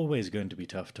 it was always going to be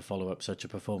tough to follow up such a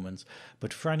performance,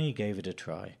 but Franny gave it a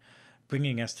try,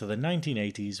 bringing us to the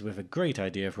 1980s with a great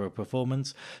idea for a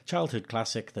performance, childhood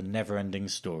classic The Never-Ending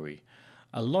Story.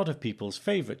 A lot of people's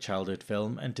favourite childhood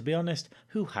film, and to be honest,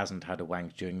 who hasn't had a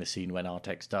wank during the scene when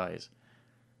Artex dies?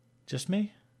 Just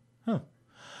me? Oh.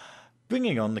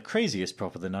 Bringing on the craziest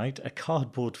prop of the night, a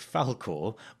cardboard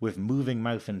Falcor with moving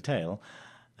mouth and tail,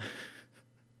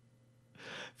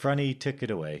 Franny took it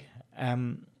away.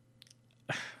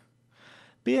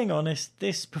 Being honest,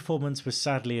 this performance was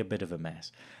sadly a bit of a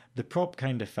mess. The prop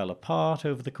kind of fell apart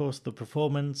over the course of the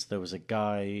performance. There was a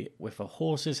guy with a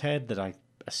horse's head that I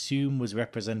assume was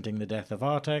representing the death of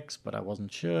Artex, but I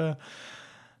wasn't sure.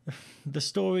 The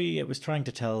story it was trying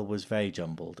to tell was very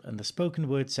jumbled, and the spoken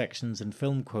word sections and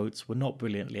film quotes were not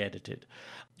brilliantly edited.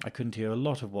 I couldn't hear a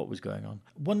lot of what was going on.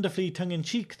 Wonderfully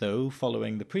tongue-in-cheek, though,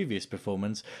 following the previous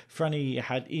performance, Franny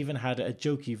had even had a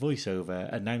jokey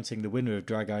voiceover announcing the winner of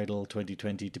Drag Idol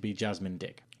 2020 to be Jasmine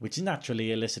Dick, which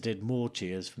naturally elicited more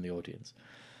cheers from the audience.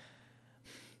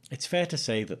 It's fair to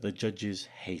say that the judges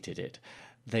hated it.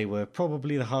 They were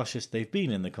probably the harshest they've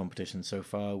been in the competition so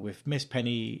far, with Miss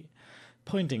Penny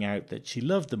pointing out that she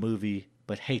loved the movie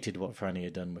but hated what Franny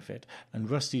had done with it, and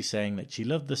Rusty saying that she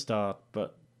loved the start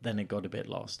but then it got a bit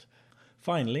lost.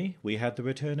 Finally, we had the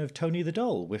return of Tony the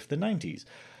Doll with the 90s.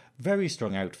 Very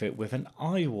strong outfit with an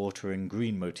eye-watering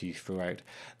green motif throughout.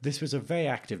 This was a very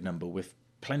active number with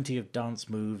plenty of dance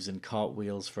moves and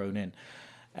cartwheels thrown in,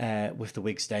 with the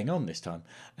wig staying on this time.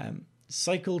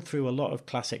 Cycled through a lot of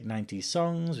classic 90s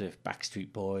songs with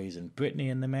Backstreet Boys and Britney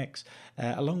in the mix,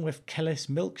 along with Kelly's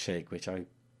Milkshake, which I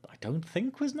don't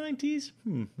think was 90s.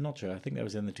 Not sure. I think that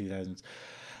was in the 2000s.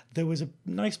 There was a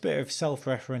nice bit of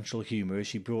self-referential humour as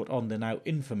she brought on the now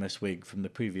infamous wig from the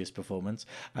previous performance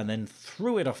and then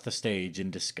threw it off the stage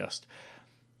in disgust.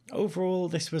 Overall,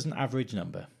 this was an average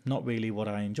number. Not really what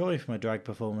I enjoy from a drag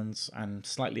performance, and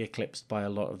slightly eclipsed by a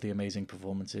lot of the amazing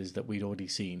performances that we'd already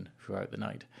seen throughout the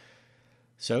night.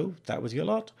 So, that was your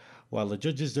lot. While the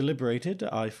judges deliberated,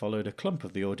 I followed a clump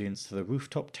of the audience to the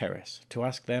rooftop terrace to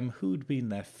ask them who'd been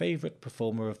their favourite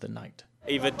performer of the night.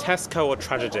 Either Tesco or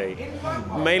Tragedy.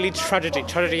 Mainly Tragedy.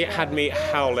 Tragedy had me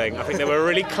howling. I think they were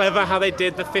really clever how they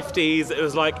did the 50s. It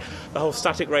was like the whole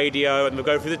static radio, and they'll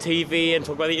go through the TV and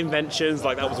talk about the inventions.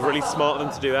 Like, that was really smart of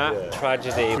them to do that. Yeah.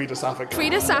 Tragedy. Frida Sapphic.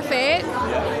 Frida Sapphic.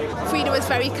 Yeah. Frida was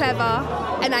very clever,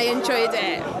 and I enjoyed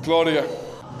it. Claudia.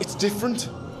 It's different.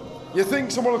 You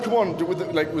think someone will come on with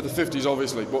the 50s,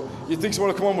 obviously, but you think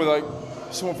someone will come on with like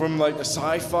someone from like a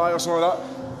sci-fi or something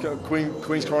like that.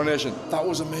 Queen's Coronation. That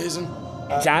was amazing.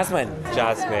 Jasmine.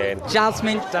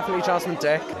 Definitely Jasmine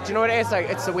Dick. Do you know what it is? Like,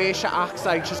 it's the way she acts.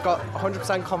 Like, she's got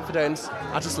 100% confidence.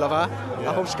 I just love her.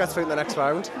 Yeah. I hope she gets through in the next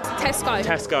round.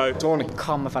 Tesco. Tony.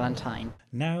 Karma Valentine.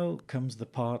 Now comes the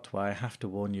part where I have to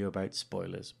warn you about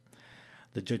spoilers.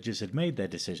 The judges had made their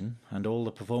decision, and all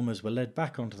the performers were led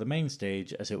back onto the main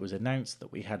stage as it was announced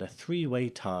that we had a three-way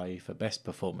tie for Best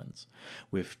Performance,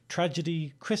 with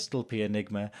Tragedy, Crystal P.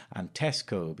 Enigma and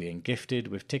Tesco being gifted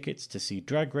with tickets to see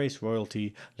Drag Race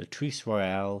royalty Latrice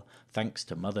Royale, thanks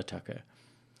to Mother Tucker.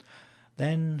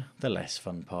 Then the less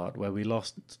fun part, where we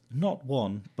lost not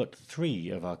one, but three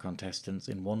of our contestants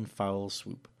in one foul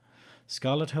swoop.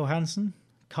 Scarlett Johansson,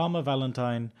 Karma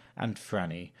Valentine and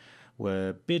Franny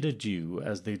were bid adieu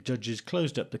as the judges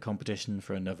closed up the competition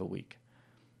for another week.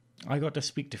 I got to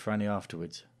speak to Franny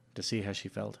afterwards to see how she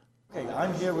felt. Okay,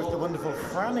 I'm here with the wonderful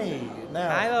Franny.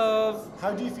 Now, hi, love.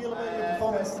 How do you feel about your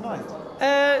performance tonight?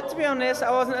 To be honest,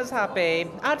 I wasn't as happy.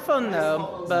 I had fun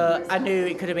though, but I knew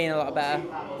it could have been a lot better.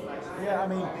 Yeah, I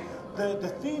mean, the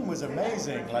theme was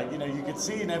amazing. Like, you know, you could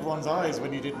see in everyone's eyes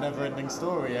when you did Never Ending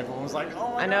Story. Everyone was like,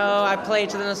 oh my I know, I played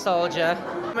to the nostalgia.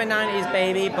 I'm a 90s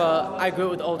baby, but I grew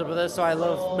up with older brothers, so I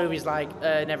love movies like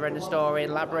Never Ending Story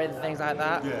and Labyrinth and things like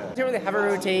that. Yeah. I didn't really have a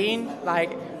routine.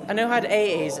 Like, I know I had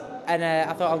 80s, and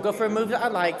I thought I'll go for a movie that I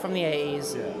like from the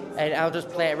 80s, and I'll just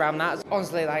play it around that.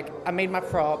 Honestly, like, I made my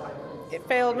prop. It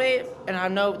failed me, and I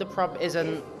know the prop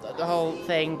isn't the whole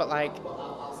thing, but like,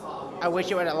 I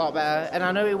wish it went a lot better, and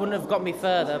I know it wouldn't have got me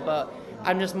further, but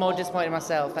I'm just more disappointed in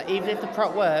myself that even if the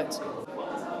prop worked,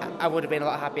 I would have been a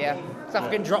lot happier. Because I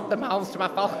fucking dropped the mouth to my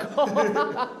falcon.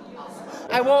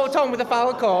 I walked on with the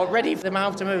falcon, ready for the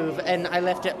mouth to move, and I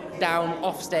left it down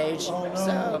off stage,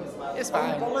 so it's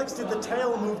fine. What legs did the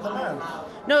tail move the mouth?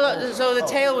 No, so the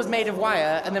tail was made of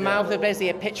wire, and the mouth was basically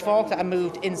a pitchfork that I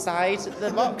moved inside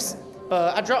the box.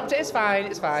 But I dropped it, it's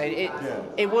fine.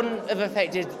 It wouldn't have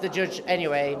affected the judge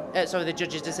anyway, the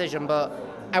judge's decision, but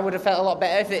I would have felt a lot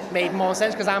better if it made more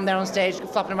sense, because I'm there on stage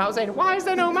flapping them out saying, why is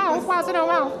there no mouth?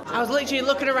 I was literally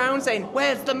looking around saying,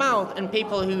 where's the mouth? And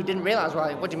people who didn't realise were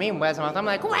like, what do you mean, where's the mouth? I'm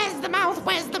like, where's the mouth?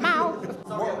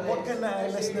 What can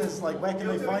listeners, like, where can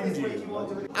they find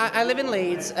you? I live in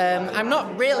Leeds. I'm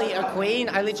not really a queen.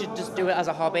 I literally just do it as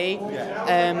a hobby.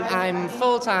 I'm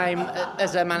full-time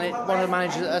as one of the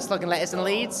managers at Slug and Lettuce in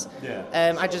Leeds.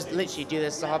 I just literally do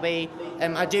this as a hobby.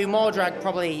 I do more drag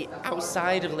probably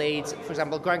outside of Leeds. For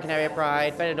example, Gran Canaria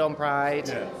Pride, Benidorm Pride,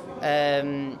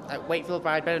 Wakefield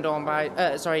Pride, Benidorm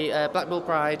Pride, Blackpool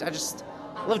Pride. I just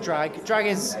love drag. Drag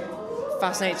is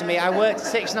fascinating to me. I worked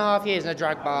 6.5 years in a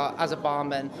drag bar as a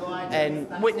barman, and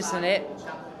witnessing it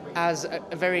as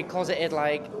a very closeted,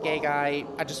 like, gay guy,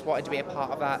 I just wanted to be a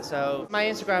part of that. So my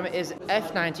Instagram is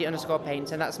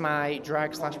f90_paint, and that's my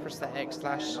drag /prosthetic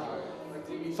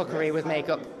 /fuckery with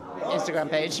makeup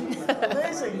Instagram page.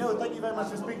 Amazing. No, thank you very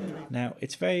much for speaking to me. Now,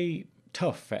 it's very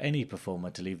tough for any performer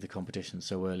to leave the competition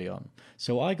so early on,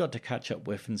 so I got to catch up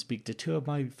with and speak to two of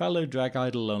my fellow Drag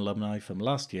Idol alumni from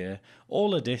last year,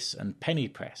 Orla Dis and Penny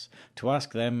Press, to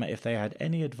ask them if they had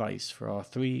any advice for our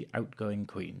three outgoing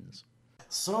queens.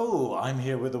 So, I'm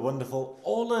here with the wonderful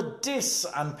Orla Dis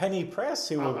and Penny Press,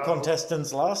 who were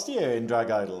contestants last year in Drag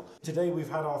Idol. Today we've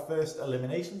had our first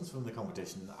eliminations from the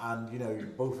competition, and, you know,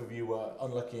 both of you were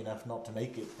unlucky enough not to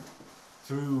make it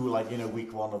through, like, you know,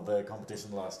 week one of the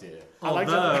competition last year.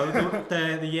 Although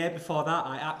the year before that,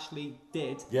 I actually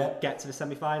did get to the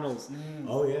semi-finals.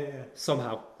 Oh, yeah.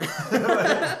 Somehow.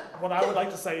 What I would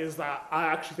like to say is that I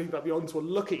actually think that the others were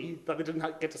lucky that they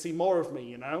didn't get to see more of me,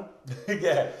 you know?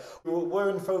 Yeah.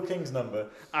 We're in Faux King's number.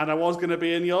 And I was going to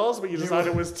be in yours, but you decided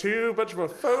it was too much of a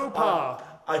faux pas.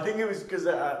 I think it was because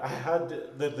I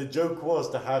had... The joke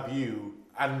was to have you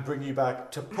and bring you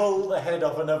back to pull the head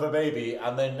off another baby,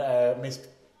 and then Miss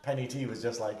Penny T was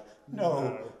just like,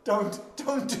 no, don't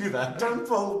do that. Don't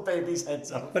pull babies'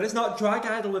 heads off. But it's not Drag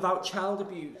Idol without child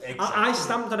abuse. Exactly. I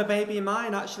stamped on a baby in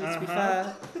mine, actually, to be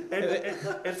fair.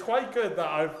 It's quite good that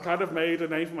I've kind of made a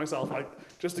name for myself, like,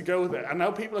 just to go with it. And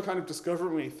now people are kind of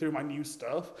discovering me through my new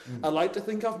stuff. I like to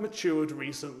think I've matured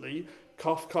recently.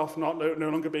 Cough, cough, no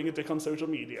longer being a dick on social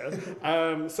media.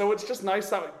 So it's just nice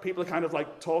that people are kind of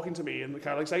like talking to me and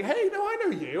kind of like saying, hey, no,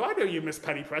 I know you, Miss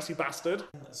Penny Press, you bastard.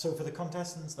 So for the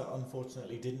contestants that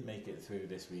unfortunately didn't make it through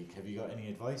this week, have you got any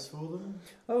advice for them?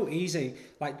 Oh, easy.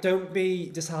 Like, don't be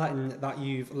disheartened that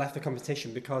you've left the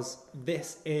competition, because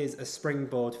this is a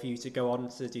springboard for you to go on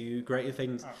to do greater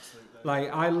things. Absolutely.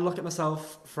 Like, I look at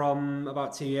myself from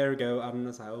about 2 years ago and I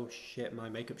was like, oh shit, my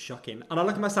makeup's shocking. And I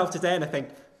look at myself today and I think,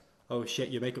 oh shit,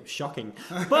 your makeup's shocking.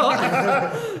 But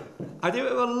I do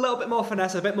it with a little bit more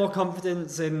finesse, a bit more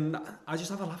confidence, and I just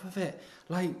have a laugh with it.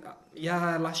 Like,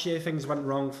 yeah, last year things went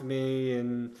wrong for me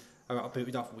and I got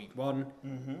booted off week 1.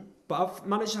 Mm-hmm. But I've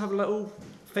managed to have little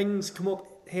things come up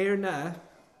here and there.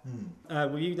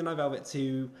 We used an Velvet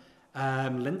to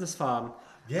Linda's farm.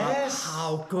 Yes!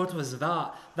 How good was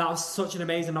that? That was such an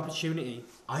amazing opportunity.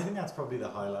 I think that's probably the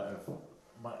highlight of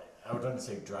my... I would not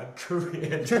say drag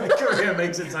career. Drag career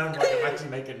makes it sound like I'm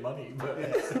actually making money. But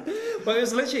it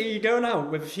was literally you going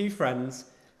out with a few friends,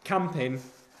 camping,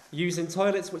 using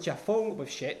toilets which are full of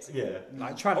shit. Yeah.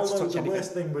 Like trying not to touch the anything.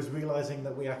 worst thing was realising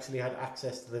that we actually had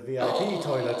access to the VIP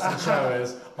toilets and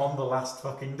showers on the last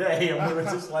fucking day, and we were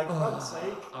just like, fuck's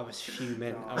sake. I was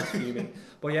fuming.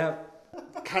 But yeah.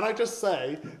 Can I just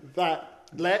say that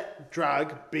let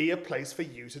drag be a place for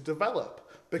you to develop?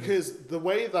 Because the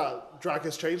way that drag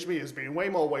has changed me has been in way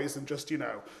more ways than just,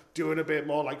 doing a bit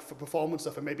more like for performance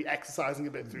stuff and maybe exercising a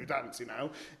bit through dance,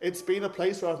 It's been a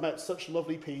place where I've met such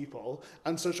lovely people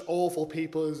and such awful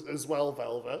people as well,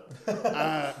 Velvet.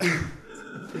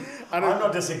 I'm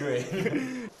not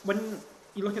disagreeing. When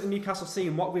you look at the Newcastle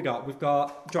scene, what have we got? We've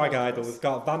got Drag Idol, we've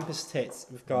got Vampers Tits,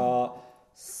 we've got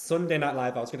Sunday Night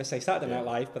Live, I was going to say Saturday Night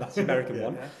Live, but that's the American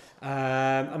one.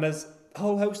 And there's a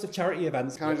whole host of charity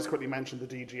events. Can I just quickly mention the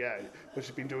DGA, which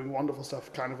has been doing wonderful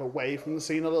stuff kind of away from the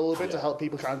scene a little bit to help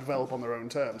people kind of develop on their own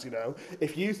terms,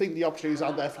 If you think the opportunities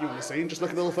aren't there for you in the scene, just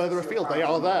look a little further afield. They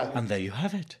are there. And there you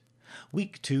have it.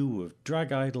 Week 2 of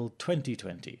Drag Idol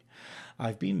 2020.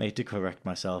 I've been made to correct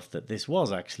myself that this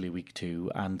was actually week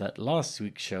 2 and that last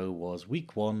week's show was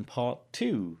week 1 part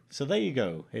 2. So there you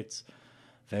go. It's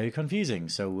very confusing.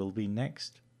 So we'll be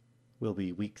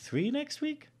week 3 next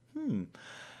week?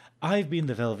 I've been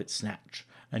the Velvet Snatch,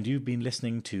 and you've been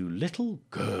listening to Little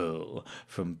Girl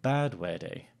from Bad Wear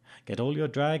Day. Get all your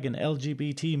drag and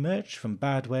LGBT merch from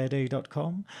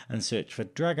badwearday.com and search for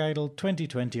Drag Idol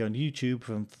 2020 on YouTube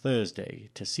from Thursday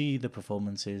to see the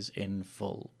performances in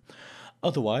full.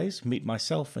 Otherwise, meet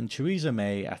myself and Theresa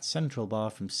May at Central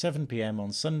Bar from 7 p.m.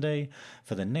 on Sunday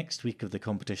for the next week of the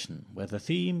competition, where the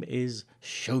theme is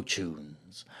show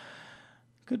tunes.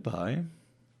 Goodbye.